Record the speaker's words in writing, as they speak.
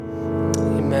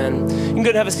can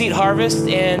go to have a seat, Harvest.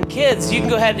 And kids, you can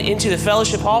go ahead into the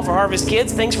fellowship hall for Harvest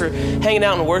Kids. Thanks for hanging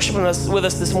out and worshiping with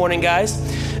us this morning, guys.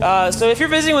 So if you're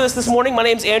visiting with us this morning, my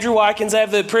name's Andrew Watkins. I have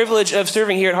the privilege of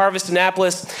serving here at Harvest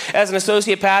Annapolis as an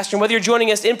associate pastor. And whether you're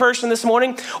joining us in person this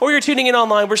morning or you're tuning in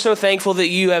online, we're so thankful that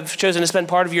you have chosen to spend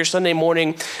part of your Sunday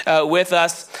morning with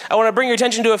us. I want to bring your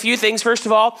attention to a few things. First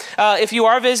of all, if you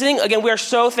are visiting, again, we are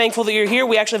so thankful that you're here.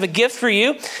 We actually have a gift for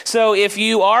you. So if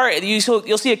you are,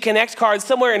 you'll see a Connect card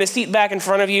somewhere in a seat back in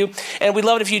front of you. And we'd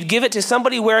love it if you'd give it to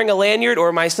somebody wearing a lanyard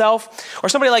or myself or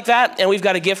somebody like that. And we've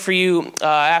got a gift for you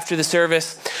after the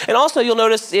service. And also, you'll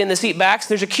notice in the seat backs,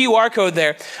 there's a QR code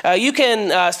there. You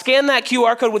can scan that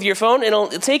QR code with your phone, and it'll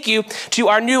take you to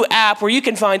our new app where you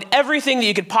can find everything that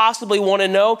you could possibly want to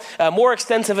know, more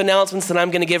extensive announcements than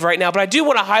I'm going to give right now. But I do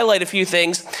want to highlight a few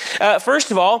things.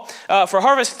 First of all, for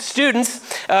Harvest students,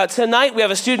 tonight we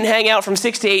have a student hangout from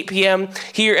 6 to 8 p.m.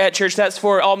 here at church. That's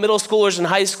for all middle schoolers and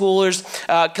high schoolers.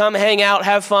 Come hang out,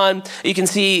 have fun. You can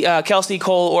see Kelsey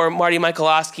Cole or Marty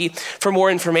Michaelowski for more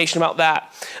information about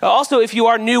that. Also, if you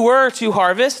are newer to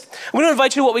Harvest, I'm going to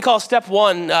invite you to what we call Step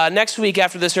 1 next week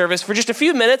after the service for just a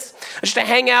few minutes, just to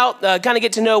hang out, kind of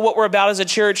get to know what we're about as a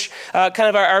church, kind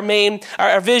of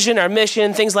our vision, our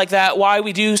mission, things like that, why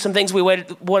we do some things the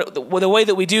way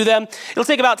that we do them. It'll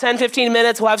take about 10, 15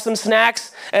 minutes. We'll have some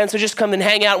snacks, and so just come and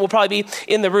hang out. We'll probably be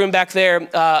in the room back there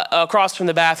across from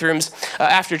the bathrooms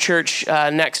after church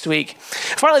next week.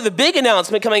 Finally, the big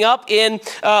announcement coming up in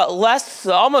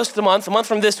almost a month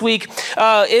from this week,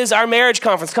 is our marriage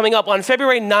conference coming up on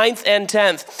February 9th and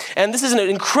 10th. And this is an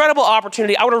incredible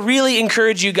opportunity. I would really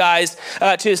encourage you guys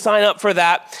to sign up for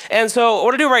that. And so what I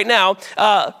want to do right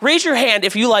now, raise your hand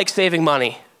if you like saving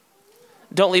money.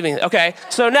 Don't leave me. Okay.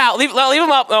 So now, leave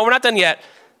them up. Oh, we're not done yet.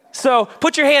 So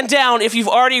put your hand down if you've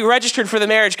already registered for the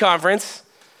marriage conference.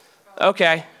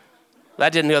 Okay.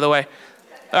 That didn't go the way.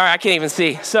 All right, I can't even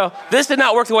see. So this did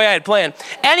not work the way I had planned.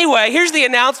 Anyway, here's the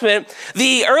announcement.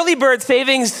 The early bird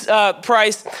savings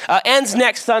price ends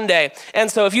next Sunday.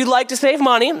 And so if you'd like to save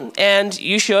money, and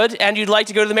you should, and you'd like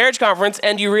to go to the marriage conference,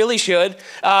 and you really should,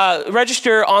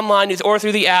 register online or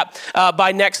through the app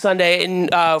by next Sunday. And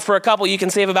for a couple, you can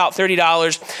save about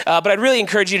 $30. But I'd really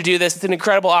encourage you to do this. It's an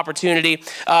incredible opportunity.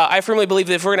 I firmly believe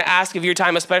that if we're going to ask of your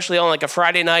time, especially on like a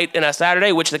Friday night and a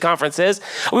Saturday, which the conference is,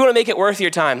 we want to make it worth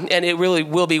your time. And it really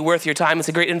will be worth your time. It's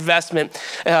a great investment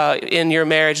in your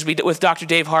marriage. With Dr.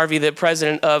 Dave Harvey, the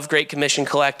president of Great Commission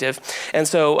Collective. And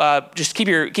so just keep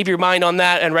your mind on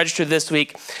that and register this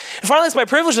week. And finally, it's my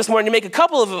privilege this morning to make a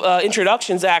couple of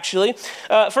introductions, actually.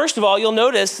 First of all, you'll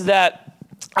notice that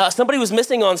somebody was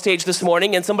missing on stage this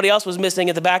morning, and somebody else was missing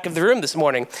at the back of the room this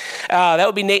morning. That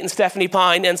would be Nate and Stephanie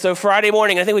Pine. And so Friday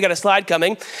morning, I think we got a slide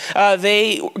coming,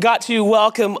 they got to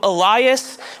welcome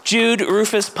Elias Jude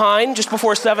Rufus Pine just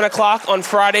before 7 o'clock on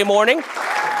Friday morning.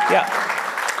 Yeah.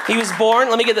 He was born,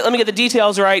 let me get the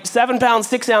details right, 7 pounds,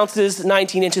 6 ounces,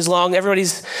 19 inches long.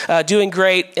 Everybody's doing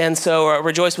great, and so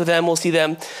rejoice with them. We'll see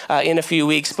them in a few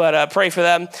weeks, but pray for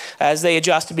them as they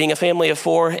adjust to being a family of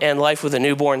 4 and life with a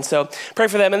newborn. So pray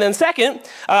for them. And then second,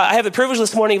 I have the privilege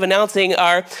this morning of announcing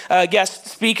our guest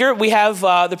speaker. We have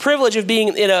the privilege of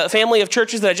being in a family of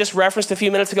churches that I just referenced a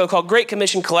few minutes ago called Great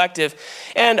Commission Collective.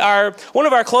 And one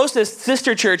of our closest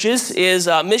sister churches is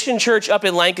Mission Church up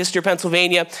in Lancaster,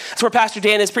 Pennsylvania. That's where Pastor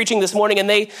Dan is preaching this morning, and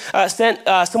they sent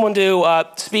someone to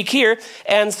speak here.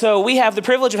 And so we have the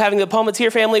privilege of having the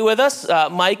Palmatier family with us,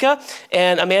 Micah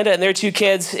and Amanda and their 2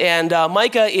 kids. And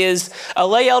Micah is a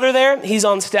lay elder there. He's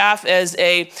on staff as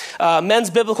a men's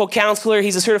biblical counselor.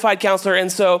 He's a certified counselor. And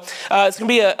so it's going to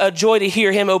be a joy to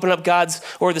hear him open up God's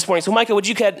word this morning. So Micah, would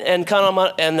you come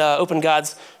on and open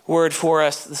God's word for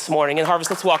us this morning? And Harvest,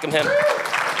 let's welcome him.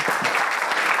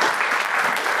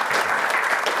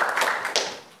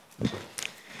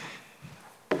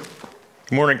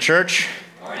 Good morning, church.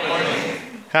 Good morning.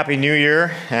 Happy New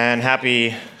Year and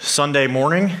happy Sunday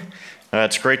morning.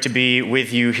 It's great to be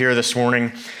with you here this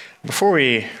morning. Before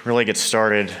we really get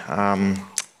started,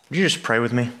 would you just pray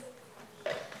with me?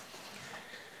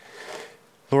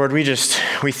 Lord, we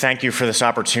thank you for this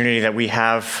opportunity that we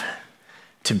have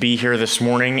to be here this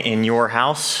morning in your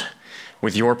house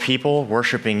with your people,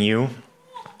 worshiping you.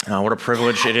 What a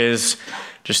privilege it is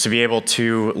just to be able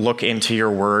to look into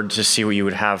your word to see what you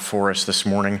would have for us this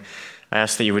morning. I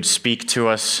ask that you would speak to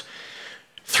us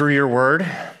through your word.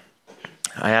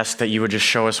 I ask that you would just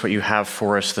show us what you have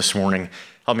for us this morning.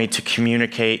 Help me to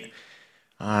communicate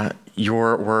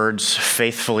your words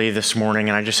faithfully this morning,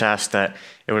 and I just ask that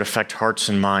it would affect hearts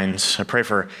and minds. I pray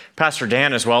for Pastor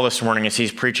Dan as well this morning as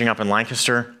he's preaching up in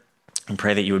Lancaster, and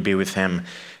pray that you would be with him,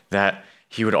 that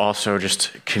he would also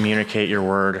just communicate your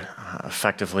word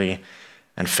effectively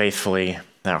and faithfully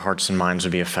that hearts and minds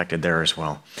would be affected there as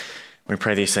well. We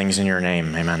pray these things in your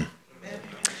name. Amen.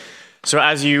 So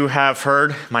as you have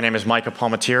heard, my name is Micah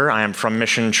Palmatier. I am from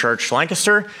Mission Church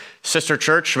Lancaster, sister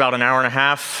church about an hour and a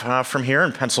half from here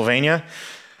in Pennsylvania.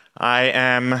 I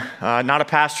am not a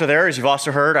pastor there, as you've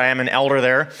also heard. I am an elder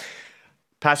there.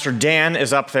 Pastor Dan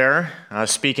is up there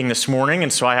speaking this morning,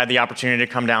 and so I had the opportunity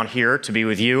to come down here to be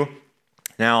with you.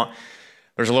 Now,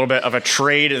 there's a little bit of a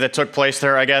trade that took place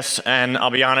there, I guess, and I'll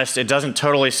be honest, it doesn't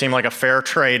totally seem like a fair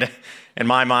trade in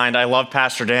my mind. I love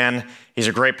Pastor Dan. He's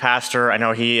a great pastor. I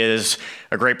know he is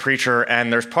a great preacher,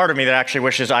 and there's part of me that actually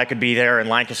wishes I could be there in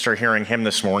Lancaster hearing him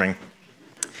this morning.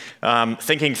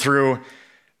 Thinking through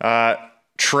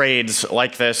trades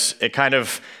like this,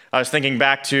 I was thinking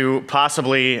back to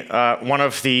possibly one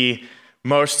of the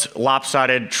most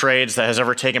lopsided trades that has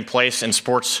ever taken place in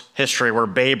sports history, where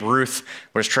Babe Ruth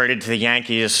was traded to the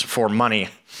Yankees for money.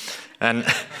 And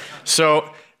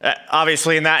so,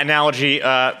 obviously, in that analogy,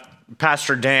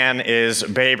 Pastor Dan is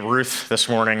Babe Ruth this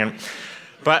morning.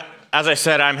 But as I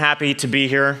said, I'm happy to be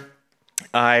here.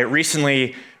 I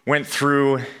recently went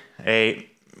through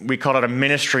we called it a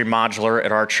ministry modular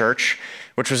at our church,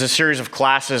 which was a series of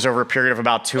classes over a period of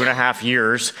about 2.5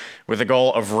 years with the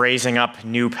goal of raising up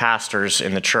new pastors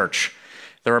in the church.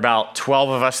 There were about 12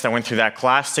 of us that went through that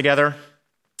class together.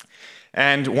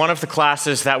 And one of the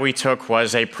classes that we took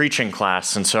was a preaching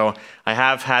class. And so I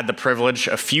have had the privilege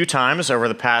a few times over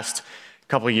the past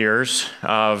couple of years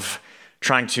of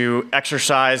trying to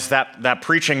exercise that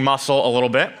preaching muscle a little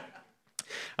bit.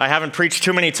 I haven't preached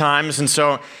too many times, and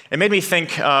so it made me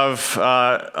think of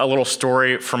a little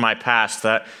story from my past,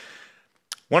 that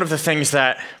one of the things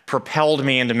that propelled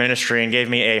me into ministry and gave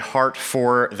me a heart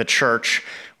for the church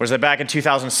was that back in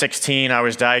 2016, I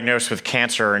was diagnosed with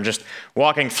cancer, and just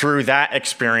walking through that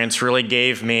experience really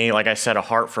gave me, like I said, a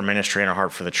heart for ministry and a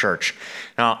heart for the church.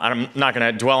 Now, I'm not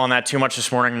going to dwell on that too much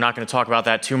this morning. I'm not going to talk about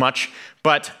that too much,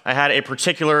 but I had a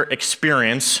particular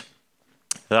experience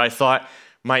that I thought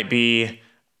might be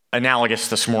analogous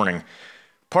this morning.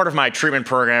 Part of my treatment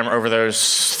program over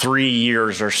those 3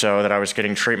 years or so that I was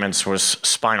getting treatments was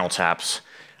spinal taps.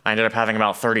 I ended up having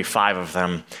about 35 of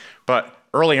them, but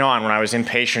early on, when I was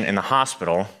inpatient in the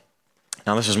hospital,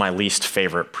 now this is my least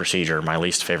favorite procedure, my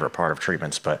least favorite part of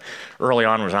treatments, but early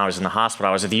on when I was in the hospital,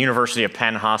 I was at the University of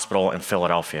Penn Hospital in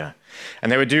Philadelphia.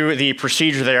 And they would do the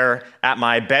procedure there at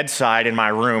my bedside in my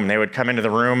room. They would come into the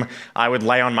room, I would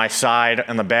lay on my side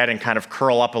on the bed and kind of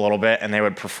curl up a little bit, and they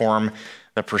would perform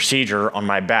the procedure on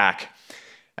my back.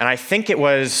 And I think it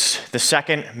was the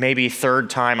second, maybe third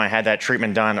time I had that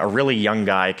treatment done, a really young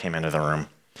guy came into the room.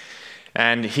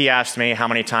 And he asked me, how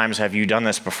many times have you done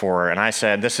this before? And I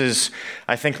said, this is,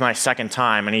 I think, my second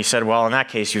time. And he said, well, in that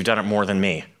case, you've done it more than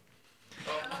me.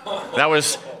 That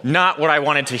was not what I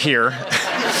wanted to hear.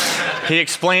 He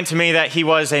explained to me that he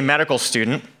was a medical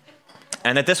student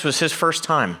and that this was his first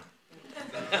time.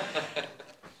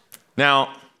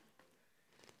 Now,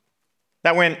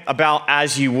 that went about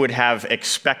as you would have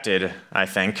expected, I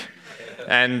think.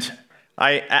 And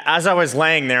as I was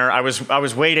laying there, I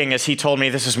was waiting, as he told me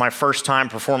this is my first time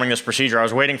performing this procedure. I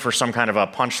was waiting for some kind of a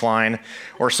punchline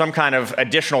or some kind of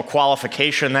additional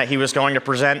qualification that he was going to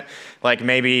present. Like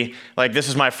maybe, this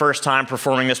is my first time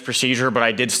performing this procedure, but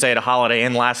I did stay at a Holiday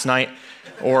Inn last night.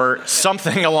 Or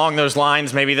something along those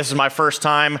lines. Maybe this is my first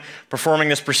time performing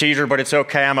this procedure, but it's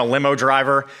okay, I'm a limo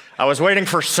driver. I was waiting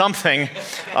for something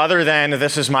other than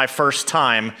this is my first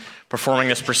time performing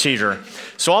this procedure.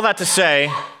 So all that to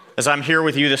say, as I'm here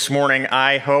with you this morning,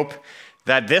 I hope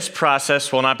that this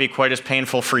process will not be quite as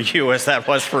painful for you as that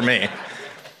was for me.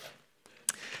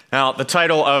 Now, the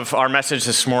title of our message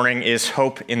this morning is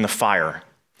Hope in the Fire.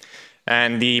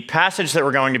 And the passage that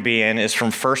we're going to be in is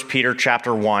from 1 Peter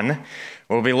chapter 1.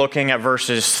 We'll be looking at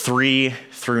verses 3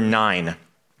 through 9. And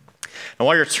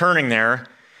while you're turning there,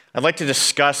 I'd like to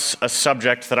discuss a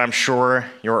subject that I'm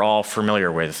sure you're all familiar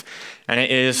with, and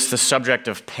it is the subject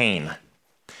of pain.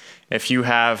 If you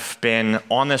have been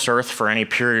on this earth for any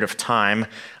period of time,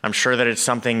 I'm sure that it's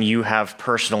something you have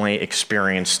personally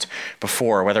experienced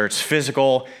before, whether it's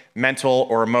physical, mental,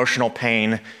 or emotional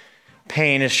pain.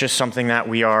 Pain is just something that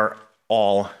we are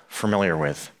all familiar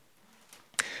with.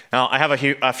 Now, I have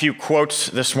a few quotes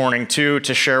this morning, too,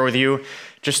 to share with you,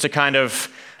 just to kind of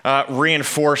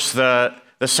reinforce the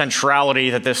centrality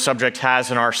that this subject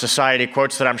has in our society,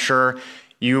 quotes that I'm sure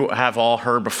you have all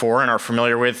heard before and are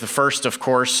familiar with. The first, of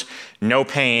course, no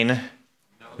pain,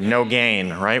 no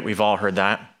gain, right? We've all heard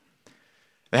that.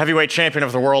 The heavyweight champion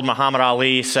of the world, Muhammad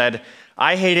Ali, said,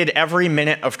 "I hated every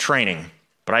minute of training,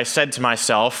 but I said to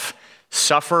myself,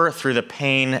 suffer through the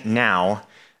pain now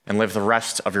and live the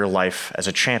rest of your life as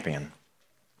a champion."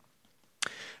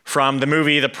 from the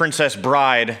movie The Princess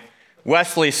Bride.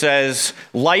 Wesley says,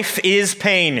 "Life is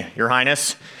pain, Your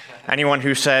Highness. Anyone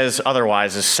who says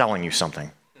otherwise is selling you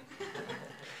something."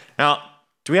 Now,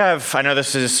 do we have, I know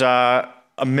this is a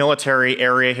military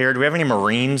area here. Do we have any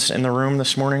Marines in the room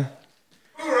this morning?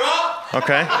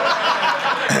 Okay.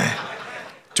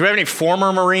 Do we have any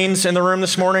former Marines in the room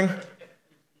this morning?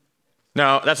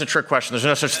 No, that's a trick question. There's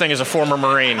no such thing as a former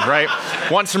Marine, right?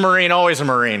 Once a Marine, always a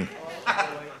Marine.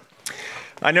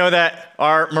 I know that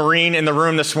our Marine in the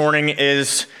room this morning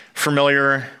is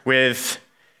familiar with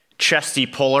Chesty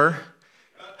Puller.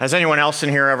 Has anyone else in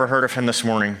here ever heard of him this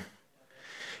morning?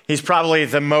 He's probably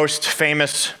the most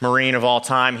famous Marine of all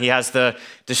time. He has the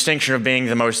distinction of being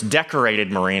the most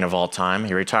decorated Marine of all time.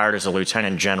 He retired as a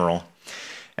lieutenant general.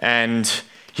 And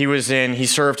he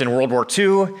served in World War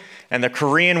II and the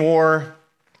Korean War.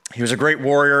 He was a great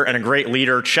warrior and a great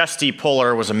leader. Chesty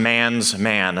Puller was a man's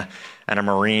man and a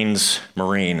Marine's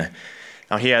Marine.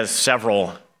 Now, he has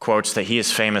several quotes that he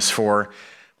is famous for,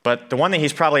 but the one that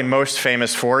he's probably most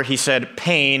famous for, he said,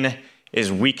 "Pain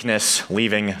is weakness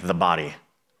leaving the body."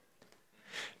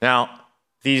 Now,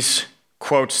 these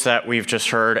quotes that we've just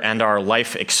heard and our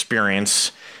life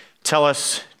experience tell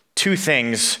us two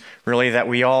things, really, that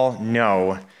we all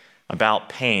know about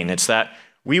pain. It's that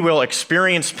we will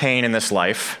experience pain in this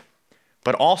life,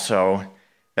 but also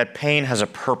that pain has a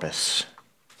purpose.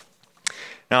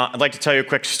 Now, I'd like to tell you a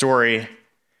quick story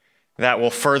that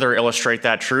will further illustrate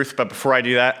that truth, but before I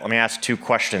do that, let me ask two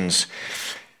questions.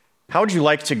 How would you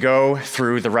like to go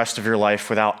through the rest of your life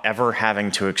without ever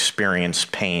having to experience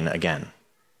pain again?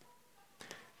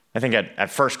 I think at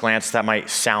first glance, that might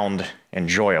sound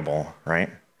enjoyable, right?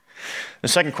 The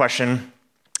second question,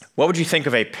 what would you think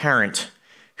of a parent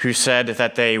who said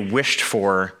that they wished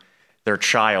for their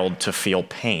child to feel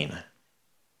pain?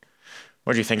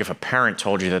 What do you think if a parent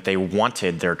told you that they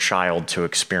wanted their child to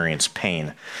experience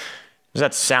pain? Does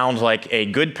that sound like a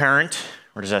good parent,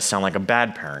 or does that sound like a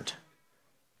bad parent?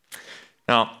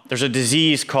 Now, there's a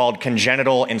disease called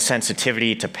congenital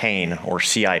insensitivity to pain, or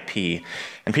CIP.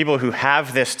 And people who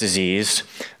have this disease,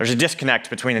 there's a disconnect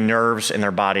between the nerves in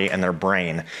their body and their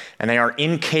brain, and they are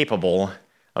incapable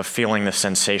of feeling the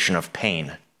sensation of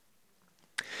pain.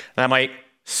 That might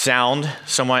sound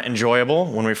somewhat enjoyable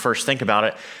when we first think about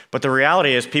it, but the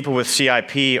reality is people with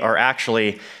CIP are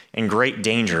actually in great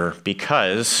danger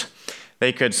because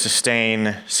they could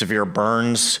sustain severe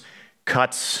burns,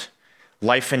 cuts,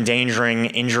 life-endangering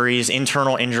injuries,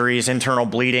 internal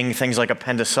bleeding, things like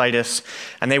appendicitis,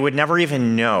 and they would never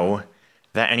even know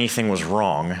that anything was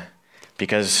wrong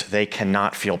because they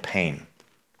cannot feel pain.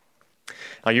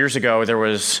 Now, years ago, there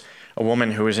was a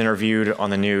woman who was interviewed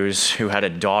on the news who had a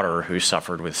daughter who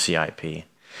suffered with CIP.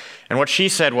 And what she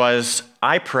said was,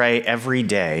 "I pray every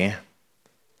day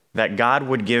that God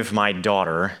would give my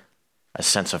daughter a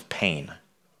sense of pain."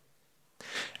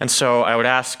 And so I would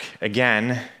ask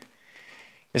again,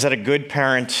 is that a good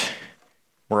parent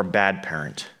or a bad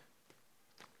parent?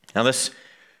 Now, this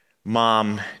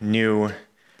mom knew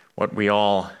what we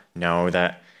all know,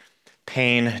 that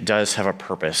pain does have a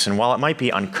purpose. And while it might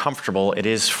be uncomfortable, it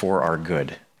is for our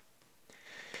good.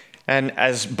 And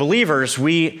as believers,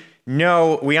 we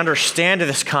understand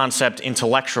this concept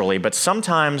intellectually, but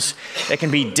sometimes it can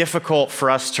be difficult for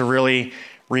us to really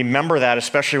remember that,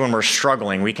 especially when we're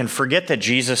struggling. We can forget that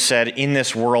Jesus said, "In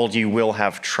this world you will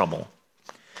have trouble."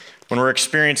 When we're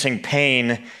experiencing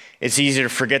pain, it's easy to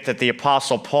forget that the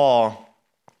Apostle Peter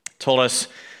told us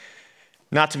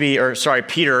not to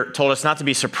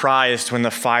be surprised when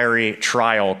the fiery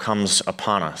trial comes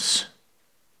upon us.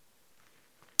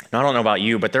 Now, I don't know about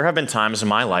you, but there have been times in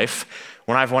my life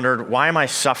when I've wondered, why am I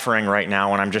suffering right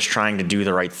now when I'm just trying to do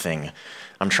the right thing?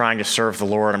 I'm trying to serve the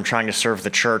Lord. I'm trying to serve the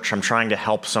church. I'm trying to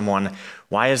help someone.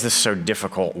 Why is this so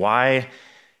difficult? Why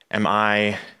am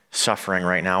I suffering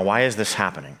right now? Why is this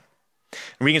happening?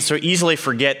 And we can so easily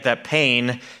forget that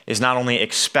pain is not only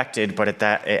expected, but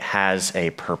that it has a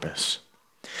purpose.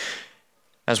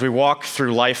 As we walk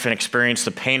through life and experience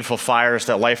the painful fires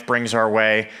that life brings our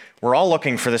way, we're all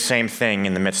looking for the same thing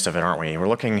in the midst of it, aren't we? We're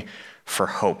looking for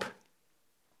hope.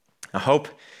 Now, hope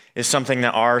is something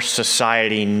that our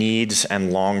society needs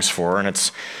and longs for, and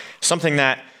it's something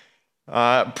that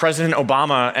President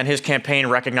Obama and his campaign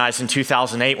recognized in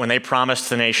 2008 when they promised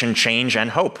the nation change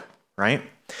and hope, right?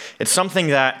 It's something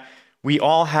that we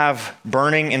all have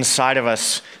burning inside of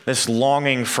us, this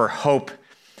longing for hope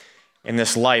in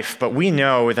this life, but we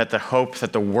know that the hope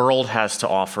that the world has to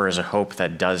offer is a hope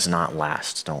that does not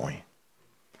last, don't we?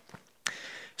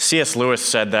 C.S. Lewis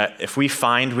said that if we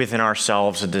find within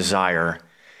ourselves a desire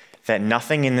that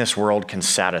nothing in this world can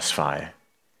satisfy,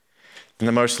 then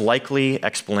the most likely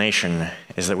explanation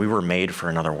is that we were made for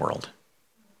another world.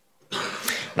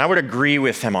 And I would agree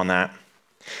with him on that.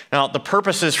 Now, the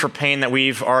purposes for pain that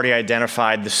we've already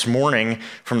identified this morning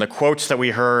from the quotes that we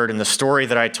heard and the story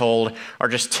that I told are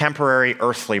just temporary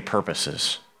earthly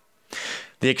purposes.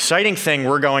 The exciting thing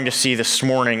we're going to see this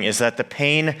morning is that the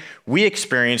pain we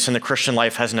experience in the Christian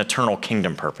life has an eternal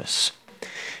kingdom purpose.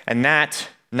 And that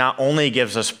not only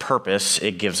gives us purpose,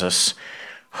 it gives us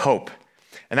hope.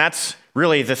 And that's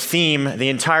really the theme, the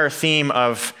entire theme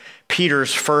of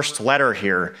Peter's first letter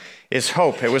here is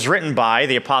hope. It was written by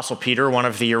the Apostle Peter, one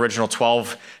of the original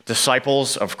 12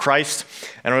 disciples of Christ,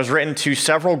 and it was written to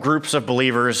several groups of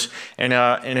believers in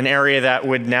an area that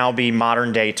would now be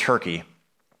modern-day Turkey.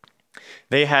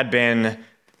 They had been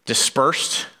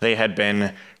dispersed, they had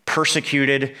been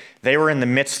persecuted, they were in the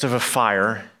midst of a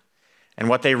fire, and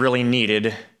what they really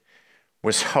needed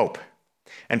was hope.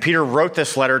 And Peter wrote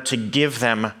this letter to give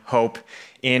them hope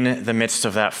in the midst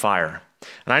of that fire.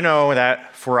 And I know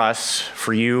that for us,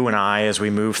 for you and I, as we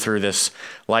move through this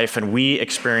life and we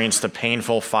experience the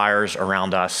painful fires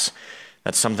around us,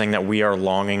 that's something that we are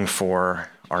longing for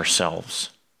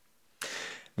ourselves.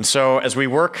 And so as we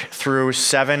work through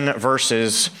 7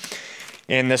 verses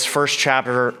in this first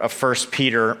chapter of 1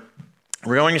 Peter,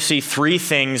 we're going to see 3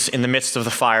 things in the midst of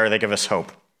the fire that give us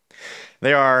hope.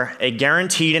 They are a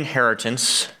guaranteed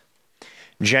inheritance,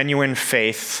 genuine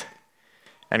faith,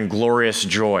 and glorious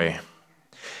joy.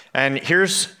 And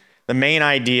here's the main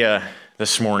idea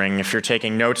this morning. If you're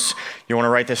taking notes, you want to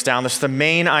write this down. This is the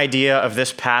main idea of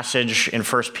this passage in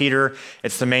 1 Peter.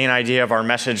 It's the main idea of our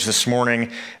message this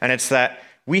morning. And it's that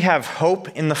we have hope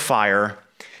in the fire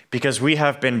because we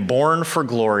have been born for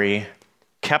glory,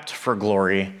 kept for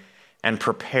glory, and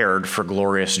prepared for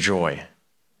glorious joy.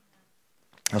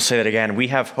 I'll say that again. We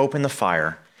have hope in the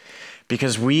fire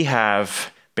because we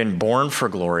have been born for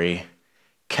glory,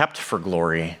 kept for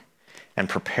glory, and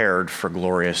prepared for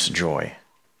glorious joy.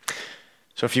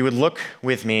 So if you would look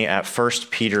with me at 1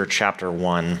 Peter chapter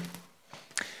 1,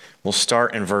 we'll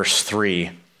start in verse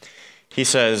 3. He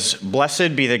says,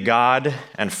 "Blessed be the God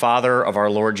and Father of our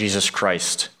Lord Jesus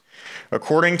Christ.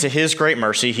 According to his great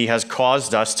mercy, he has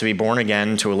caused us to be born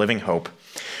again to a living hope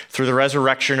through the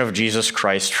resurrection of Jesus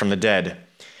Christ from the dead,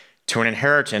 to an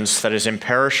inheritance that is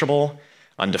imperishable,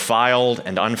 undefiled,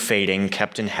 and unfading,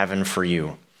 kept in heaven for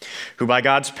you, who by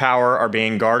God's power are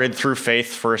being guarded through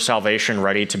faith for a salvation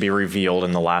ready to be revealed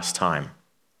in the last time.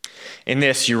 In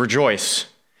this you rejoice,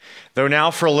 though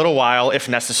now for a little while, if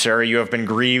necessary, you have been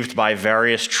grieved by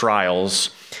various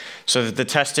trials, so that the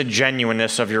tested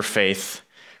genuineness of your faith,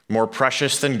 more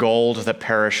precious than gold that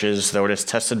perishes though it is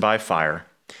tested by fire,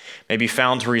 may be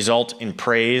found to result in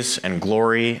praise and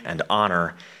glory and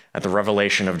honor at the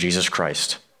revelation of Jesus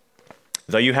Christ.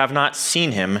 Though you have not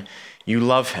seen him, you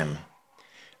love him.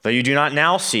 Though you do not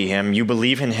now see him, you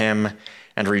believe in him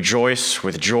and rejoice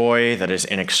with joy that is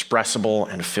inexpressible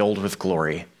and filled with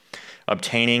glory,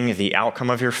 obtaining the outcome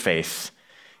of your faith,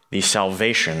 the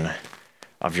salvation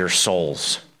of your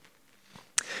souls."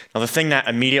 Now, the thing that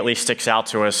immediately sticks out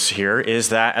to us here is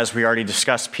that, as we already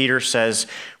discussed, Peter says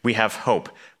we have hope.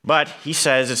 But he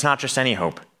says it's not just any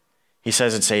hope. He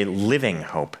says it's a living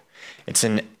hope. It's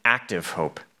an active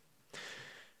hope.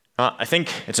 I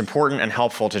think it's important and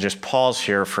helpful to just pause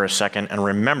here for a second and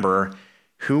remember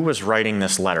who was writing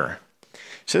this letter.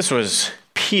 So this was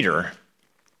Peter,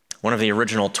 one of the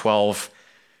original 12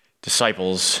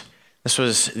 disciples. This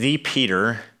was the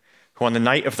Peter who on the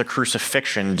night of the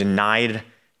crucifixion denied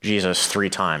Jesus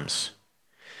 3 times.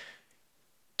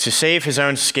 To save his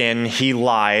own skin, he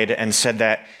lied and said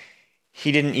that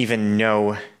he didn't even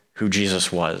know who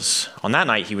Jesus was. On that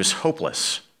night, he was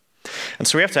hopeless. And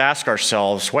so we have to ask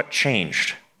ourselves, what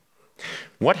changed?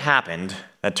 What happened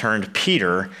that turned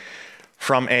Peter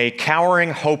from a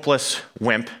cowering, hopeless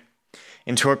wimp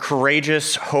into a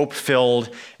courageous,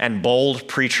 hope-filled, and bold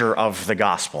preacher of the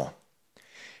gospel?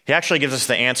 He actually gives us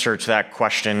the answer to that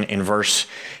question in verse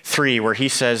 3, where he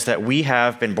says that we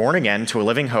have been born again to a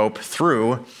living hope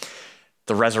through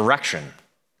the resurrection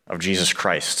of Jesus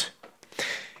Christ.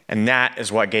 And that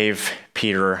is what gave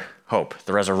Peter hope,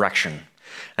 the resurrection.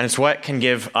 And it's what can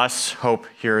give us hope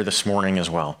here this morning as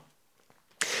well.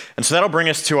 And so that'll bring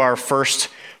us to our first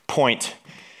point.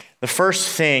 The first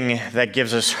thing that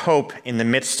gives us hope in the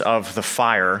midst of the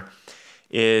fire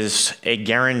is a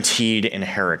guaranteed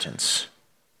inheritance.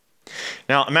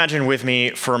 Now, imagine with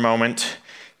me for a moment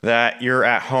that you're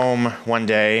at home one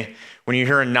day when you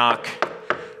hear a knock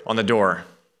on the door.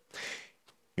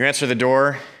 You answer the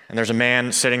door, and there's a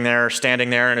man standing there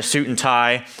in a suit and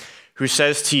tie, who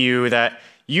says to you that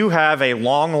you have a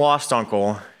long-lost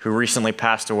uncle who recently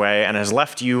passed away and has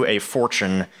left you a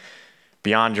fortune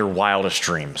beyond your wildest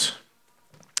dreams.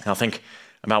 Now think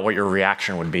about what your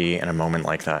reaction would be in a moment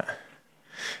like that.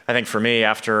 I think for me,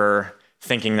 after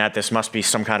thinking that this must be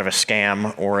some kind of a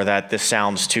scam or that this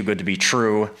sounds too good to be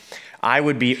true, I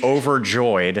would be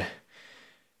overjoyed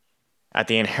at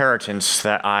the inheritance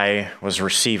that I was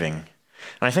receiving. And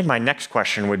I think my next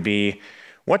question would be,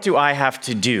 what do I have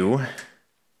to do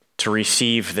to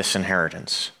receive this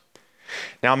inheritance?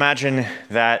 Now imagine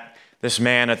that this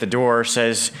man at the door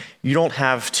says, you don't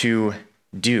have to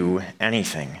do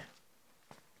anything.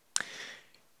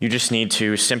 You just need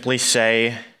to simply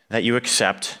say that you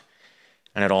accept,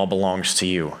 and it all belongs to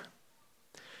you.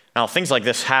 Now, things like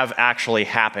this have actually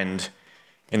happened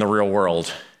in the real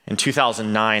world. In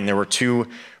 2009, there were two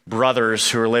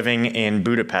brothers who were living in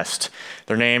Budapest.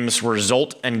 Their names were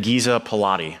Zsolt and Giza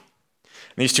Palati.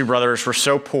 These two brothers were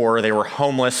so poor, they were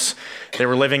homeless, they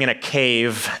were living in a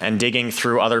cave and digging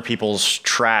through other people's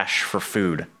trash for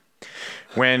food.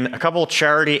 When a couple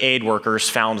charity aid workers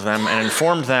found them and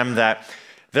informed them that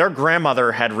their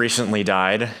grandmother had recently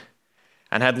died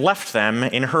and had left them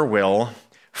in her will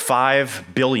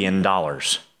 $5 billion. Now,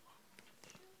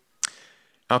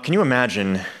 can you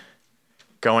imagine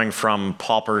going from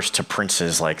paupers to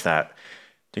princes like that?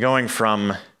 To going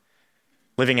from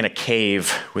living in a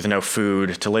cave with no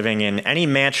food to living in any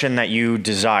mansion that you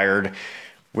desired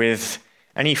with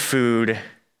any food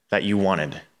that you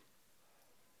wanted.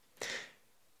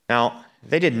 Now,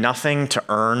 they did nothing to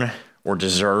earn or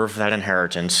deserve that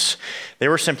inheritance. They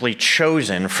were simply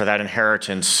chosen for that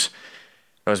inheritance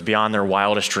that was beyond their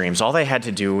wildest dreams. All they had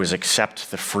to do was accept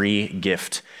the free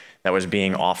gift that was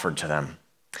being offered to them.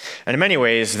 And in many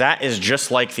ways, that is just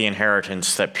like the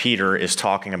inheritance that Peter is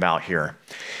talking about here.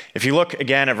 If you look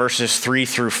again at verses 3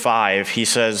 through 5, he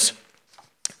says,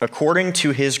 according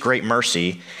to his great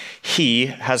mercy, he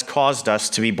has caused us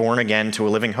to be born again to a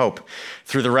living hope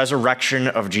through the resurrection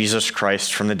of Jesus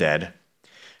Christ from the dead,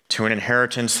 to an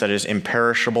inheritance that is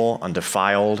imperishable,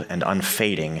 undefiled, and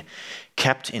unfading,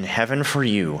 kept in heaven for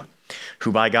you,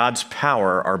 who by God's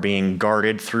power are being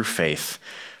guarded through faith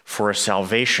for a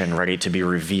salvation ready to be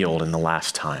revealed in the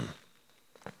last time.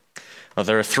 Well,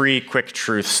 there are three quick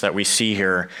truths that we see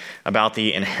here about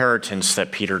the inheritance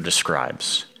that Peter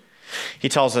describes. He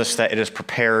tells us that it is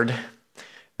prepared,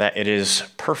 that it is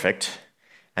perfect,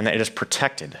 and that it is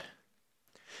protected.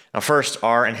 Now, first,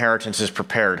 our inheritance is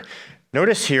prepared.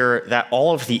 Notice here that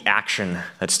all of the action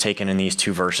that's taken in these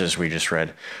two verses we just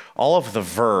read, all of the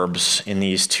verbs in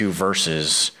these two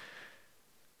verses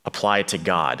apply to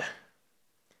God.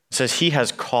 It says he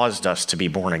has caused us to be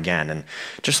born again. And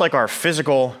just like our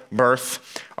physical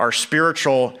birth, our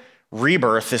spiritual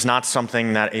rebirth is not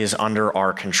something that is under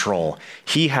our control.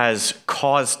 He has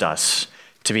caused us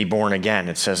to be born again,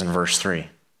 it says in verse 3.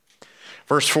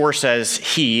 Verse 4 says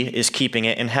he is keeping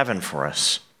it in heaven for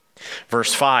us.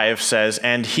 Verse 5 says,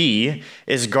 and he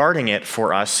is guarding it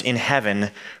for us in heaven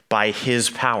by his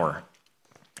power.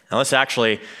 Now this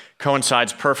actually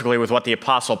coincides perfectly with what the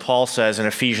Apostle Paul says in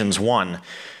Ephesians 1.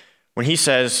 When he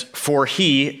says, for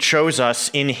he chose us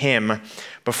in him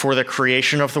before the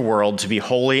creation of the world to be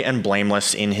holy and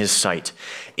blameless in his sight.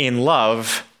 In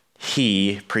love,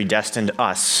 he predestined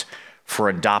us for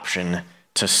adoption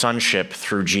to sonship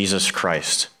through Jesus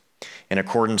Christ, in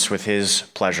accordance with his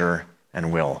pleasure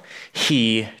and will.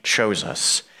 He chose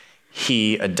us.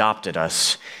 He adopted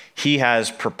us. He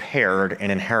has prepared an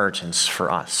inheritance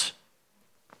for us.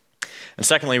 And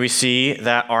secondly, we see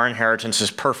that our inheritance is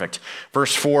perfect.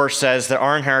 Verse 4 says that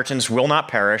our inheritance will not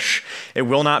perish, it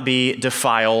will not be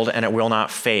defiled, and it will not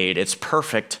fade. It's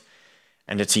perfect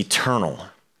and it's eternal.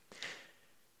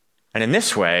 And in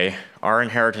this way, our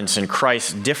inheritance in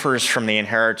Christ differs from the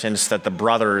inheritance that the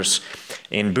brothers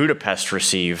in Budapest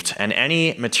received and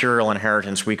any material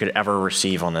inheritance we could ever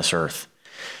receive on this earth.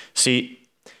 See,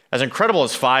 as incredible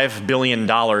as $5 billion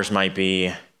might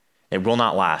be, it will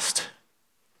not last.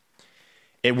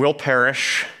 It will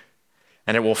perish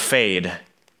and it will fade.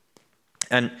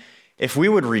 And if we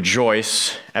would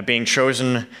rejoice at being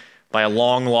chosen by a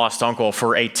long-lost uncle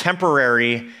for a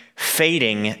temporary,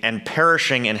 fading, and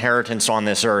perishing inheritance on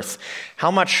this earth,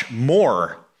 how much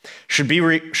more should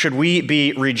we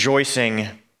be rejoicing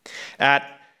at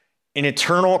an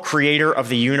eternal creator of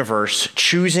the universe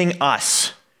choosing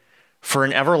us for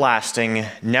an everlasting,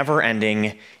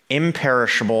 never-ending,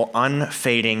 imperishable,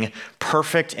 unfading,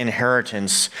 perfect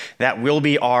inheritance that will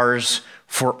be ours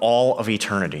for all of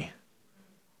eternity.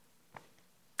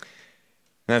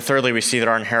 And then thirdly, we see that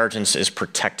our inheritance is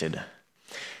protected.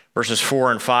 Verses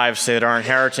 4 and 5 say that our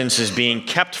inheritance is being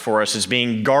kept for us, is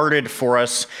being guarded for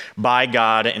us by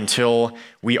God until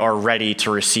we are ready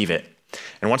to receive it.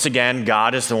 And once again,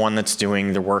 God is the one that's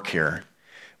doing the work here.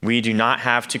 We do not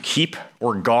have to keep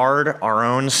or guard our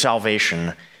own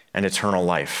salvation and eternal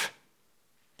life.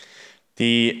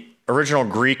 The original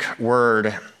Greek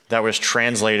word that was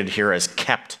translated here as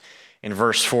kept in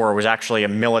verse 4 was actually a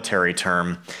military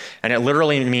term, and it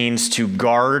literally means to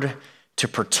guard, to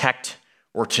protect,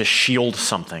 or to shield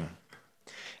something.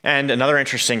 And another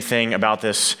interesting thing about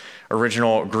this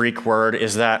original Greek word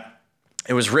is that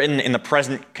it was written in the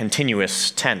present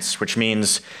continuous tense, which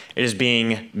means it is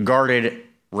being guarded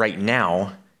right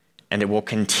now, and it will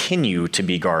continue to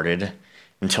be guarded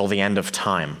until the end of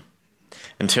time,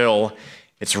 until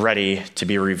it's ready to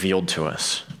be revealed to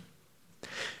us.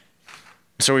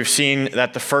 So we've seen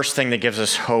that the first thing that gives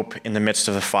us hope in the midst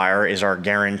of the fire is our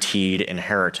guaranteed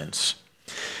inheritance.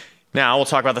 Now we'll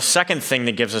talk about the second thing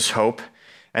that gives us hope,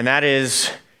 and that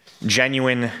is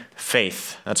genuine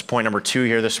faith. That's point number 2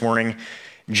 here this morning,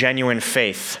 genuine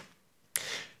faith.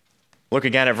 Look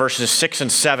again at verses 6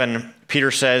 and 7. Peter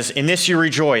says, "In this you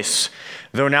rejoice,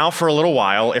 though now for a little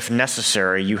while, if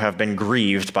necessary, you have been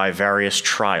grieved by various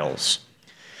trials,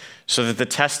 so that the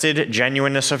tested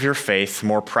genuineness of your faith,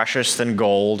 more precious than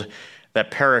gold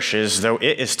that perishes, though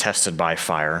it is tested by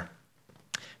fire,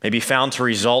 may be found to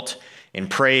result in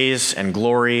praise and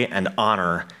glory and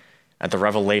honor at the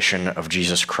revelation of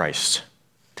Jesus Christ."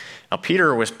 Now,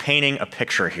 Peter was painting a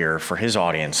picture here for his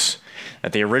audience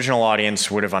that the original audience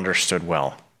would have understood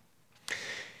well.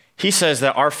 He says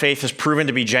that our faith is proven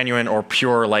to be genuine or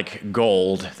pure like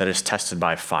gold that is tested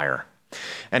by fire.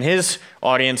 And his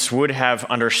audience would have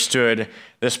understood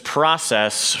this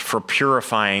process for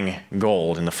purifying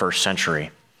gold in the first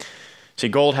century. See,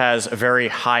 gold has a very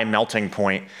high melting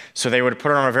point, so they would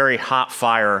put it on a very hot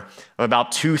fire of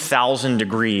about 2,000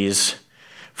 degrees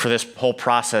for this whole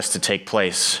process to take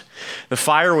place. The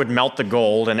fire would melt the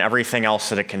gold and everything else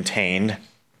that it contained,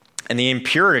 and the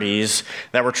impurities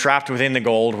that were trapped within the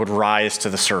gold would rise to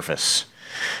the surface.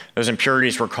 Those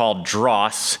impurities were called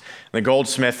dross. The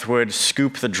goldsmith would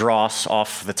scoop the dross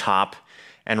off the top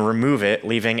and remove it,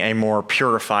 leaving a more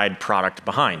purified product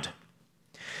behind.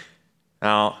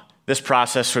 Now, this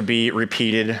process would be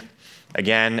repeated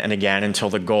again and again until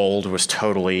the gold was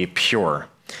totally pure.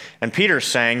 And Peter's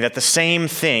saying that the same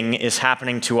thing is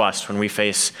happening to us when we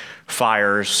face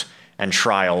fires and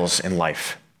trials in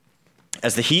life.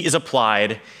 As the heat is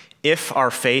applied, if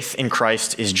our faith in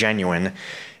Christ is genuine,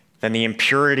 then the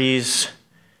impurities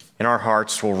in our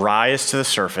hearts will rise to the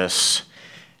surface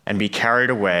and be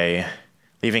carried away,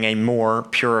 leaving a more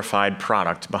purified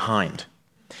product behind.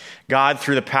 God,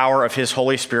 through the power of his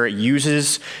Holy Spirit,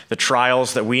 uses the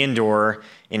trials that we endure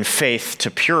in faith to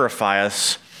purify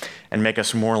us and make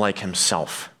us more like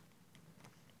himself.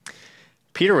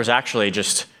 Peter was actually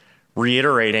just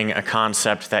reiterating a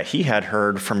concept that he had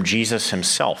heard from Jesus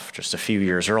himself just a few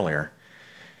years earlier.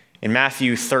 In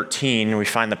Matthew 13, we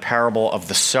find the parable of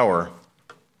the sower,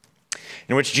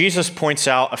 in which Jesus points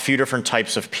out a few different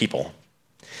types of people.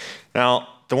 Now,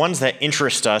 the ones that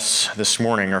interest us this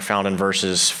morning are found in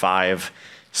verses 5,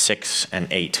 6, and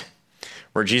 8,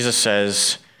 where Jesus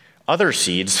says, "Other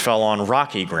seeds fell on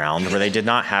rocky ground where they did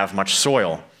not have much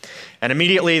soil, and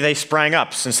immediately they sprang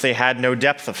up, since they had no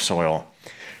depth of soil.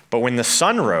 But when the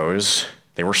sun rose,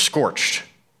 they were scorched,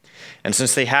 and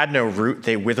since they had no root,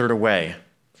 they withered away.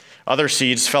 Other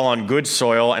seeds fell on good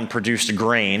soil and produced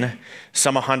grain,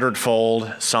 some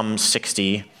 100-fold, some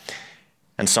 60,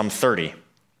 and some 30.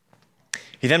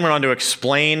 He then went on to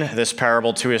explain this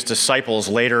parable to his disciples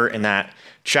later in that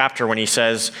chapter when he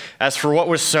says, "As for what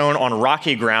was sown on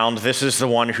rocky ground, this is the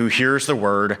one who hears the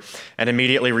word and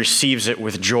immediately receives it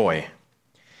with joy.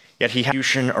 Yet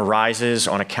persecution arises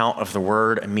on account of the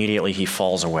word, immediately he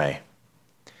falls away.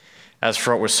 As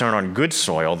for what was sown on good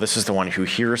soil, this is the one who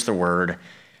hears the word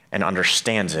and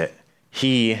understands it.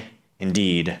 He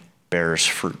indeed bears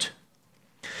fruit."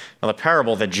 Now, the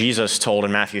parable that Jesus told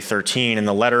in Matthew 13 and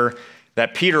the letter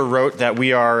that Peter wrote that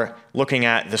we are looking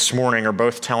at this morning are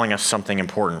both telling us something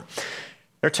important.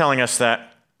 They're telling us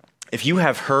that if you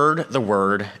have heard the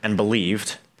word and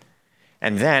believed,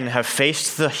 and then have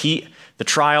faced the heat, the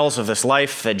trials of this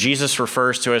life that Jesus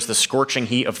refers to as the scorching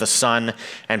heat of the sun,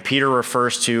 and Peter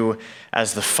refers to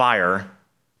as the fire,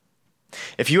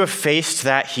 if you have faced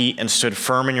that heat and stood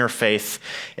firm in your faith,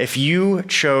 if you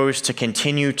chose to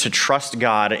continue to trust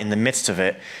God in the midst of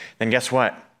it, then guess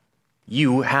what?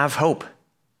 You have hope.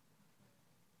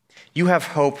 You have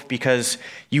hope because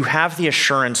you have the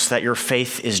assurance that your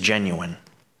faith is genuine.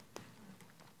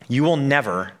 You will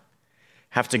never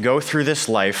have to go through this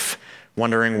life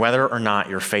wondering whether or not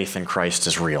your faith in Christ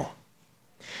is real.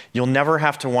 You'll never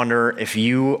have to wonder if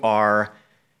you are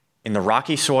in the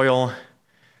rocky soil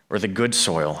or the good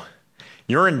soil.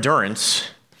 Your endurance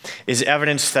is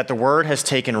evidence that the word has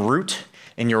taken root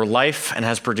in your life and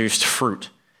has produced fruit.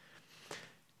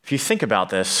 If you think about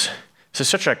this is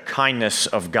such a kindness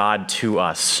of God to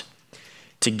us,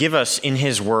 to give us in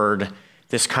his word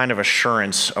this kind of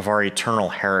assurance of our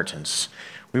eternal inheritance.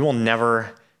 We will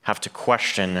never have to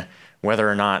question whether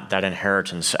or not that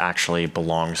inheritance actually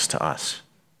belongs to us.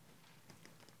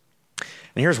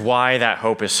 And here's why that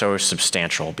hope is so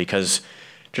substantial, because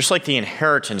just like the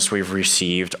inheritance we've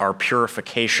received, our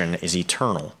purification is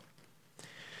eternal.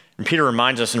 And Peter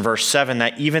reminds us in verse 7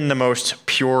 that even the most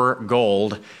pure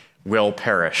gold will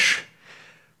perish,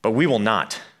 but we will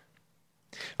not.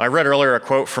 I read earlier a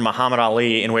quote from Muhammad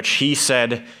Ali in which he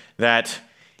said that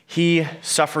he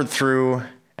suffered through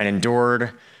and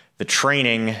endured the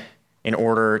training in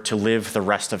order to live the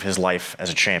rest of his life as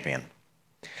a champion.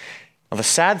 Now, the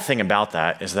sad thing about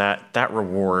that is that that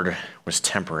reward was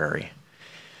temporary.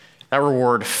 That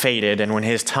reward faded, and when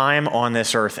his time on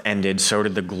this earth ended, so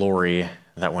did the glory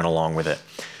that went along with it.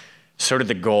 So did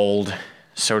the gold,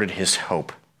 so did his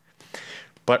hope.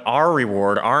 But our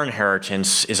reward, our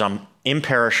inheritance, is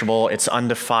imperishable, it's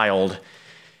undefiled,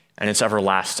 and it's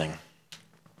everlasting.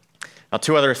 Now,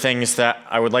 two other things that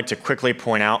I would like to quickly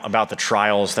point out about the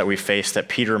trials that we face that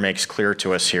Peter makes clear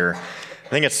to us here. I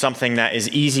think it's something that is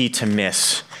easy to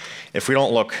miss if we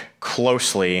don't look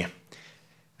closely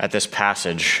at this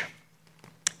passage.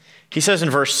 He says in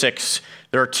verse 6,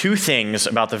 there are two things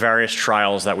about the various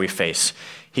trials that we face.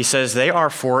 He says they are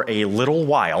for a little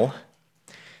while,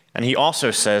 and he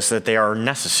also says that they are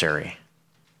necessary.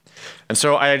 And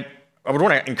so I would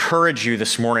want to encourage you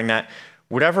this morning that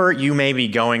whatever you may be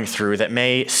going through that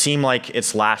may seem like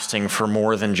it's lasting for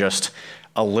more than just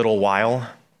a little while,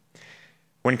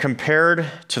 when compared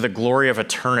to the glory of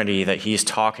eternity that he's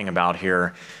talking about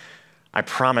here, I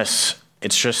promise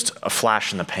it's just a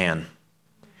flash in the pan.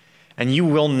 And you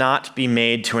will not be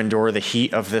made to endure the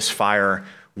heat of this fire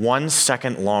 1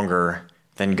 second longer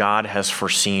than God has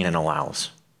foreseen and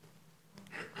allows.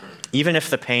 Even if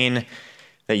the pain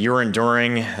that you're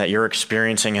enduring, that you're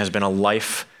experiencing has been a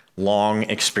lifelong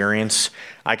experience,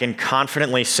 I can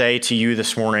confidently say to you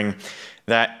this morning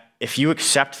that if you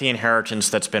accept the inheritance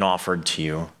that's been offered to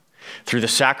you through the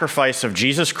sacrifice of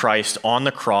Jesus Christ on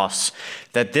the cross,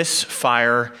 that this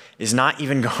fire is not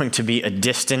even going to be a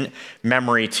distant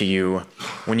memory to you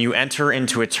when you enter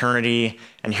into eternity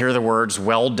and hear the words,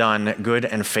 "Well done, good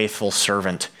and faithful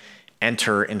servant,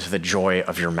 enter into the joy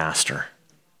of your master."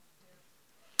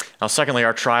 Now, secondly,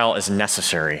 our trial is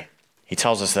necessary. He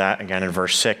tells us that again in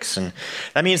verse 6, and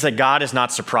that means that God is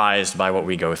not surprised by what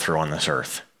we go through on this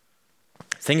earth.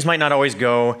 Things might not always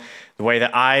go the way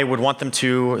that I would want them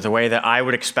to, the way that I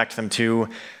would expect them to,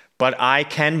 but I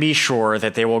can be sure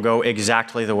that they will go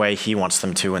exactly the way he wants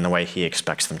them to and the way he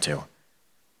expects them to.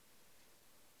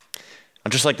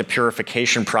 And just like the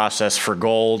purification process for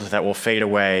gold that will fade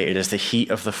away, it is the heat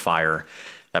of the fire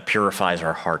that purifies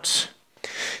our hearts.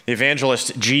 The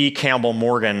evangelist G. Campbell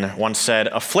Morgan once said,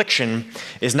 "Affliction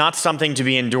is not something to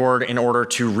be endured in order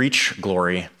to reach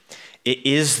glory. It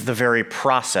is the very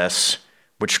process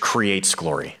which creates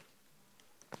glory."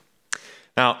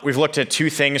 Now, we've looked at two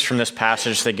things from this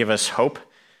passage that give us hope.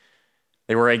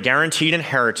 They were a guaranteed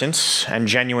inheritance and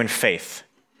genuine faith.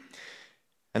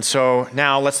 And so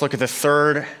now let's look at the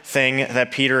third thing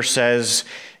that Peter says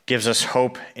gives us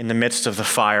hope in the midst of the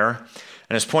fire.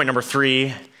 And as point number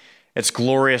 3, it's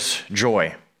glorious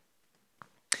joy.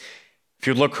 If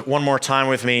you look one more time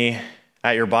with me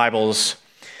at your Bibles,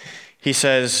 he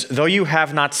says, "Though you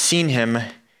have not seen him,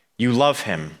 you love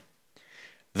him.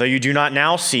 Though you do not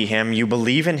now see him, you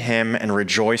believe in him and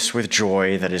rejoice with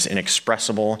joy that is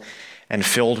inexpressible and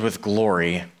filled with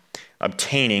glory,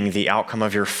 obtaining the outcome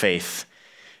of your faith,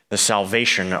 the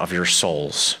salvation of your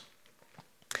souls."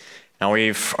 Now,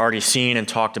 we've already seen and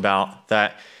talked about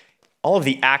that all of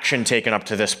the action taken up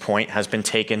to this point has been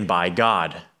taken by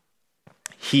God.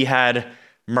 He had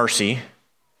mercy.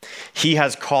 He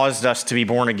has caused us to be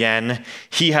born again.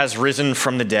 He has risen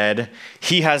from the dead.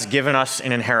 He has given us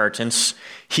an inheritance.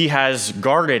 He has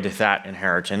guarded that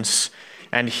inheritance,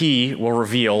 and he will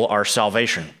reveal our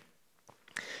salvation.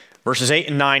 Verses 8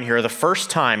 and 9 here are the first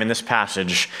time in this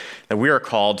passage that we are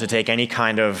called to take any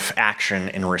kind of action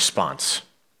in response.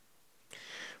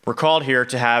 We're called here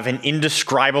to have an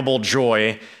indescribable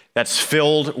joy that's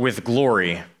filled with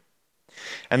glory.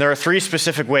 And there are 3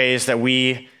 specific ways that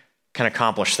we can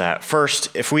accomplish that.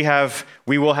 First,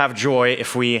 we will have joy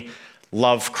if we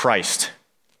love Christ.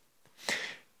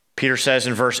 Peter says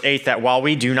in verse 8 that while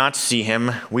we do not see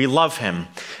him, we love him.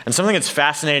 And something that's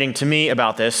fascinating to me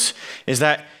about this is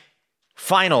that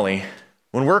finally,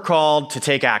 when we're called to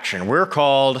take action, we're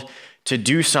called to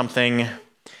do something,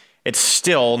 it's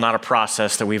still not a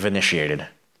process that we've initiated.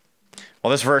 While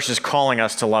this verse is calling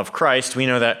us to love Christ, we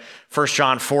know that 1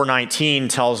 John 4:19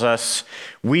 tells us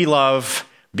we love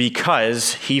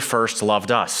because he first loved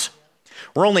us.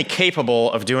 We're only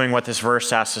capable of doing what this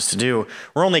verse asks us to do.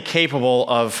 We're only capable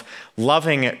of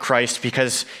loving Christ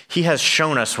because he has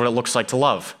shown us what it looks like to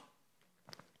love.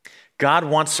 God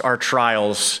wants our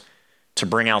trials to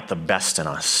bring out the best in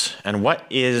us. And what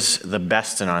is the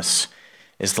best in us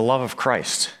is the love of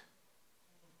Christ.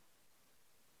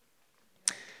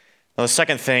 Now, the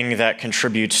second thing that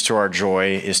contributes to our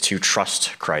joy is to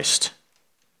trust Christ.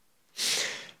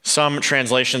 Some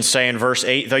translations say in verse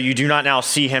 8, though you do not now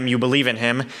see him, you believe in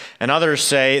him. And others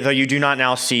say, though you do not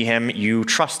now see him, you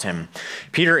trust him.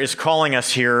 Peter is calling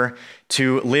us here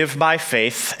to live by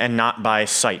faith and not by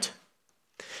sight.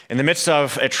 In the midst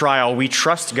of a trial, we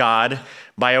trust God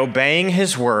by obeying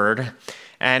his word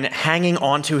and hanging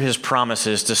on to his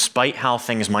promises despite how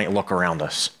things might look around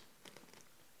us.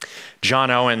 John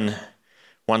Owen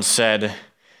once said,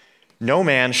 no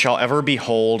man shall ever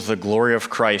behold the glory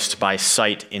of Christ by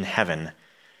sight in heaven,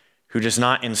 who does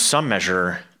not in some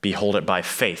measure behold it by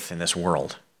faith in this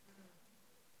world.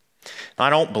 Now, I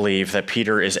don't believe that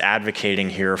Peter is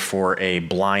advocating here for a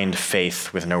blind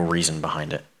faith with no reason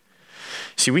behind it.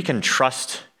 See, we can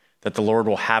trust that the Lord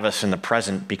will have us in the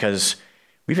present because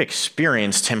we've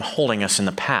experienced him holding us in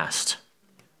the past.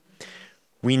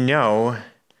 We know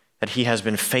that he has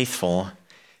been faithful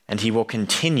and he will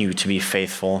continue to be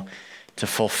faithful to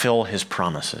fulfill his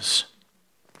promises.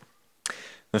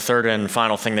 The third and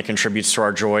final thing that contributes to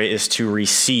our joy is to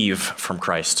receive from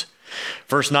Christ.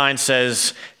 Verse 9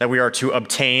 says that we are to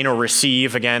obtain or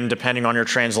receive, again, depending on your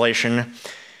translation,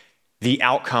 the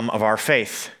outcome of our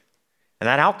faith. And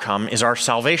that outcome is our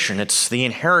salvation. It's the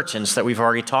inheritance that we've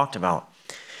already talked about.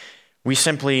 We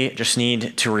simply just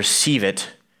need to receive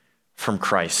it from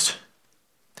Christ.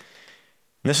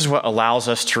 And this is what allows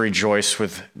us to rejoice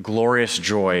with glorious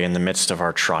joy in the midst of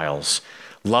our trials.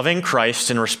 Loving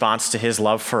Christ in response to his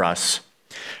love for us,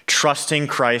 trusting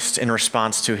Christ in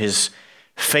response to his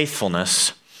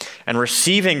faithfulness, and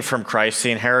receiving from Christ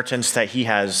the inheritance that he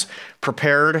has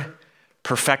prepared,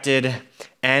 perfected,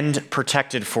 and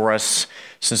protected for us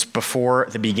since before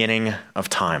the beginning of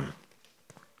time.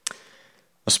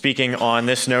 Speaking on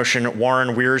this notion,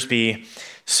 Warren Wiersbe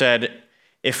said,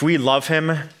 if we love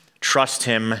him, trust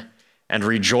him, and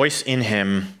rejoice in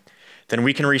him, then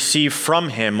we can receive from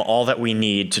him all that we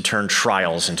need to turn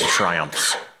trials into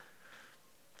triumphs.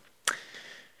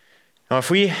 Now, if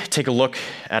we take a look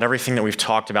at everything that we've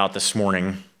talked about this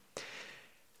morning,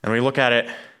 and we look at it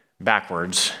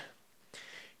backwards,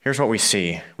 here's what we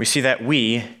see. We see that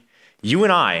you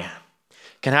and I,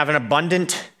 can have an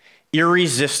abundant,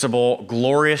 irresistible,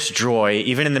 glorious joy,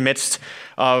 even in the midst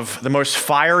of the most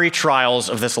fiery trials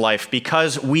of this life,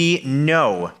 because we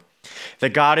know that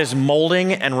God is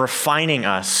molding and refining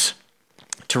us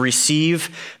to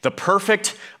receive the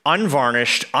perfect,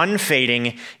 unvarnished,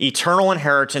 unfading, eternal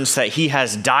inheritance that he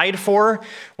has died for,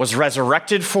 was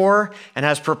resurrected for, and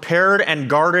has prepared and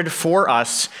guarded for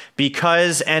us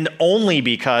because and only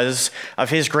because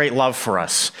of his great love for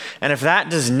us. And if that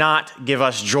does not give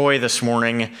us joy this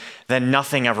morning, then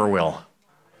nothing ever will.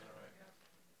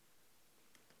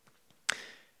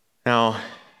 Now,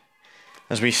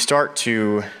 as we start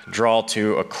to draw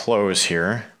to a close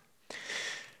here,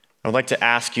 I would like to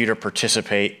ask you to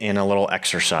participate in a little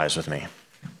exercise with me.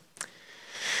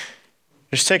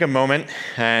 Just take a moment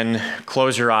and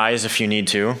close your eyes if you need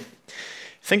to.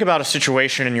 Think about a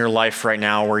situation in your life right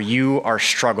now where you are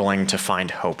struggling to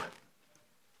find hope.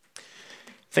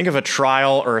 Think of a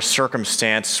trial or a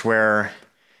circumstance where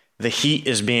the heat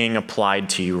is being applied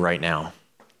to you right now.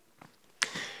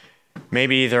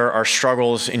 Maybe there are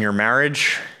struggles in your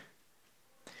marriage.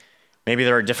 Maybe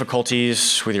there are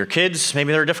difficulties with your kids.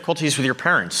 Maybe there are difficulties with your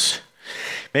parents.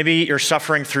 Maybe you're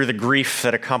suffering through the grief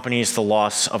that accompanies the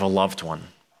loss of a loved one.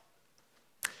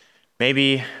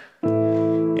 Maybe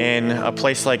in a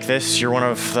place like this, you're one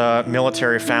of the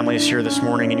military families here this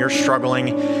morning and you're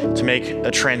struggling to make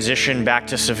a transition back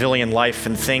to civilian life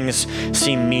and things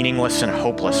seem meaningless and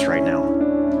hopeless right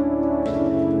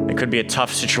now. It could be a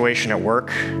tough situation at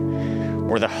work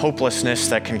or the hopelessness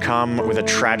that can come with a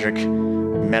tragic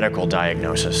medical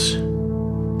diagnosis.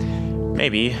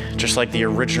 Maybe, just like the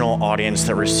original audience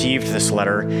that received this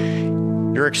letter,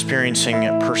 you're experiencing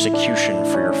persecution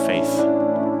for your faith.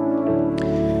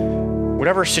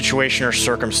 Whatever situation or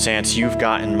circumstance you've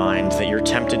got in mind that you're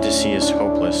tempted to see as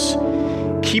hopeless,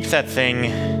 keep that thing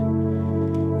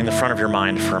in the front of your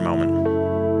mind for a moment.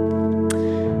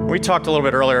 We talked a little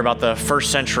bit earlier about the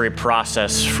first century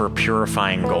process for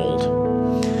purifying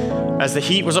gold. As the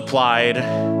heat was applied,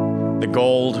 the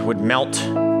gold would melt.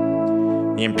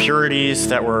 The impurities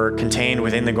that were contained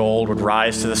within the gold would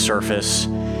rise to the surface,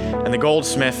 and the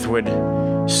goldsmith would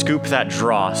scoop that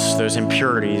dross, those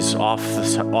impurities, off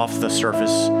the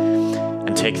surface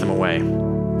and take them away.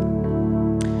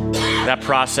 That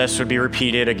process would be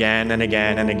repeated again and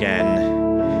again and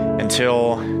again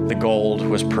until the gold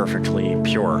was perfectly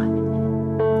pure.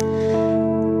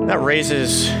 That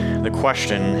raises the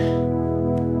question,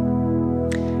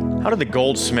 how did the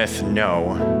goldsmith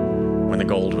know when the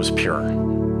gold was pure?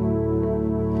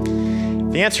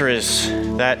 The answer is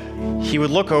that he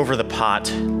would look over the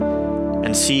pot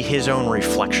and see his own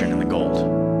reflection in the gold.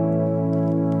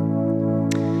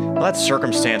 Well, that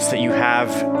circumstance that you have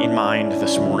in mind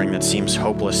this morning that seems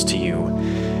hopeless to you,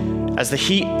 as the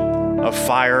heat of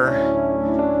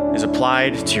fire is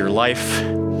applied to your life,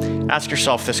 ask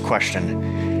yourself this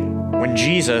question. When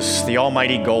Jesus, the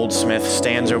almighty goldsmith,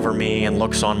 stands over me and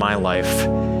looks on my life,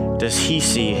 does he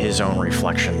see his own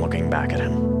reflection looking back at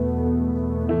him?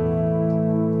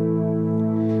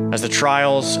 As the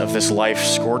trials of this life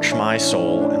scorch my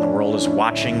soul and the world is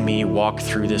watching me walk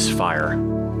through this fire,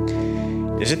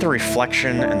 is it the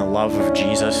reflection and the love of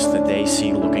Jesus that they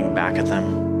see looking back at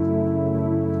them?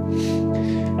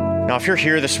 Now, if you're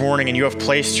here this morning and you have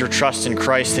placed your trust in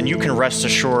Christ, then you can rest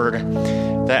assured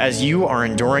that as you are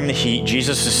enduring the heat,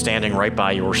 Jesus is standing right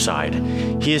by your side.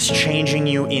 He is changing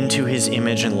you into his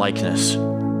image and likeness.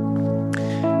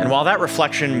 And while that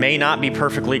reflection may not be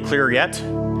perfectly clear yet,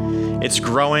 it's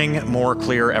growing more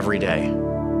clear every day.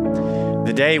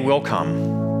 The day will come.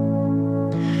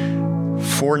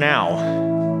 For now,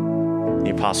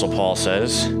 the Apostle Paul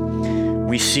says,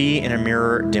 we see in a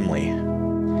mirror dimly,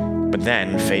 but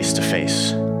then face to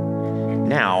face.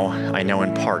 Now I know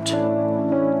in part.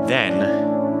 Then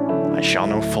I shall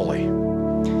know fully,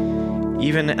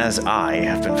 even as I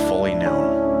have been fully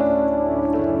known.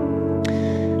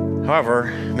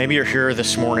 However, maybe you're here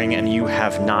this morning and you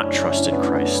have not trusted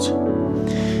Christ.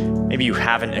 Maybe you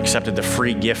haven't accepted the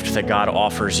free gift that God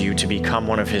offers you to become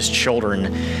one of his children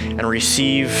and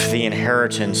receive the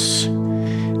inheritance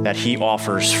that he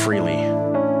offers freely.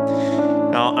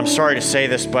 Now, I'm sorry to say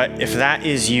this, but if that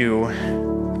is you,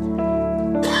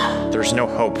 there's no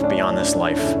hope beyond this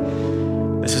life.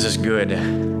 This is as good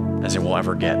as it will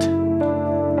ever get.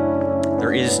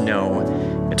 There is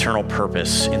no eternal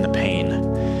purpose in the pain.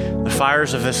 The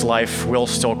fires of this life will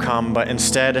still come, but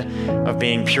instead of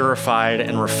being purified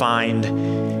and refined,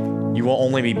 you will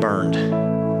only be burned.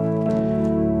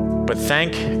 But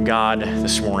thank God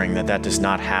this morning that does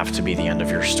not have to be the end of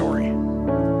your story.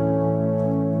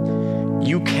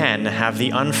 You can have the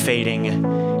unfading,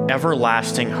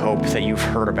 everlasting hope that you've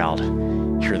heard about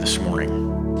here this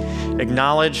morning.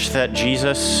 Acknowledge that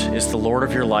Jesus is the Lord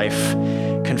of your life.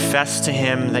 Confess to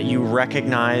him that you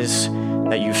recognize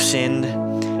that you've sinned.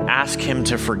 Ask him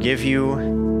to forgive you,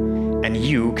 and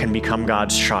you can become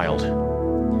God's child.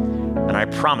 And I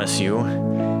promise you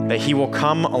that he will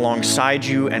come alongside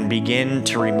you and begin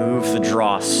to remove the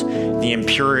dross, the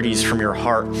impurities from your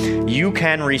heart. You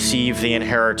can receive the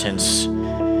inheritance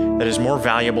that is more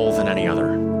valuable than any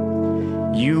other.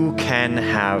 You can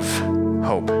have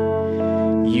hope.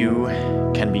 You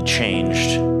can be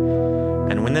changed.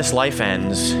 And when this life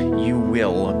ends, you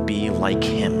will be like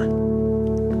him.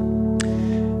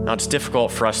 Now, it's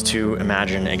difficult for us to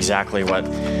imagine exactly what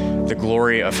the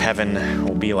glory of heaven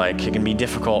will be like. It can be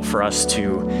difficult for us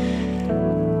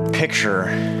to picture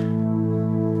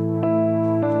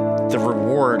the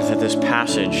reward that this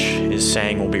passage is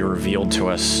saying will be revealed to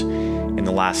us in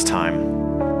the last time.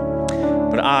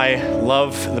 But I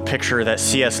love the picture that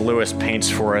C.S. Lewis paints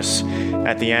for us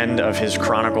at the end of his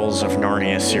Chronicles of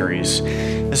Narnia series.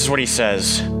 This is what he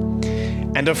says,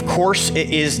 "And of course it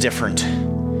is different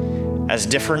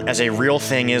as a real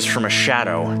thing is from a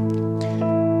shadow,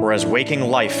 or as waking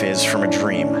life is from a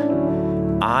dream.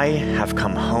 I have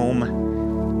come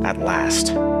home at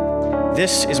last.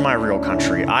 This is my real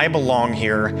country. I belong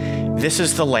here. This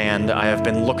is the land I have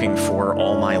been looking for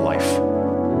all my life."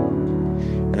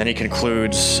 And then he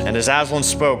concludes, "And as Aslan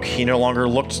spoke, he no longer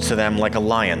looked to them like a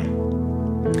lion.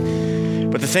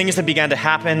 But the things that began to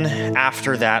happen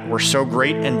after that were so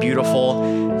great and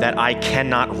beautiful that I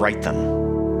cannot write them.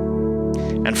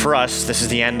 And for us, this is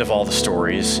the end of all the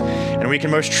stories, and we can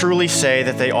most truly say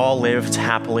that they all lived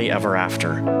happily ever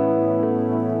after.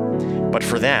 But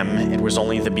for them, it was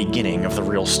only the beginning of the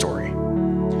real story.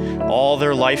 all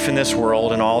their life in this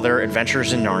world and all their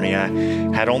adventures in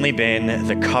Narnia had only been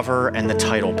the cover and the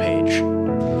title page.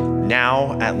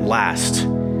 Now, at last,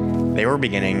 they were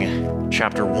beginning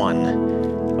chapter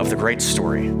 1 of the great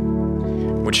story,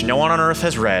 which no one on earth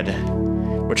has read,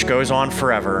 which goes on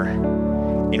forever,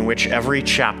 in which every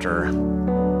chapter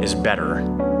is better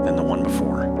than the one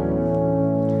before.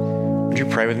 Would you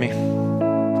pray with me?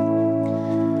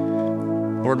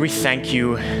 Lord, we thank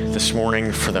you this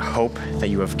morning for the hope that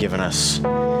you have given us.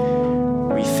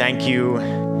 We thank you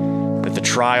that the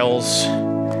trials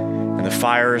and the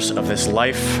fires of this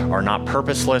life are not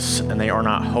purposeless and they are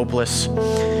not hopeless.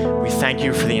 We thank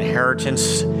you for the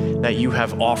inheritance that you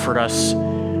have offered us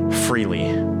freely.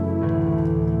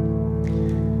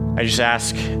 I just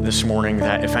ask this morning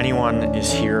that if anyone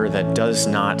is here that does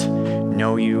not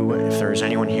know you, if there is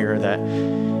anyone here that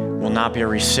will not be a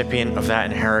recipient of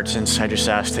that inheritance, I just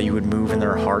ask that you would move in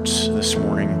their hearts this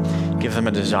morning. Give them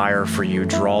a desire for you.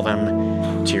 Draw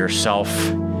them to yourself.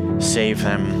 Save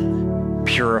them.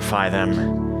 Purify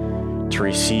them to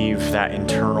receive that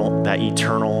eternal,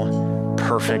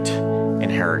 perfect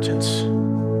inheritance.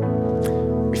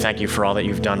 We thank you for all that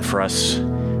you've done for us.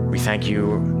 We thank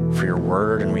you for your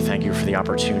word, and we thank you for the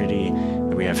opportunity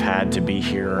that we have had to be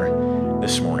here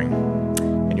this morning.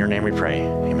 In your name we pray.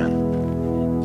 Amen.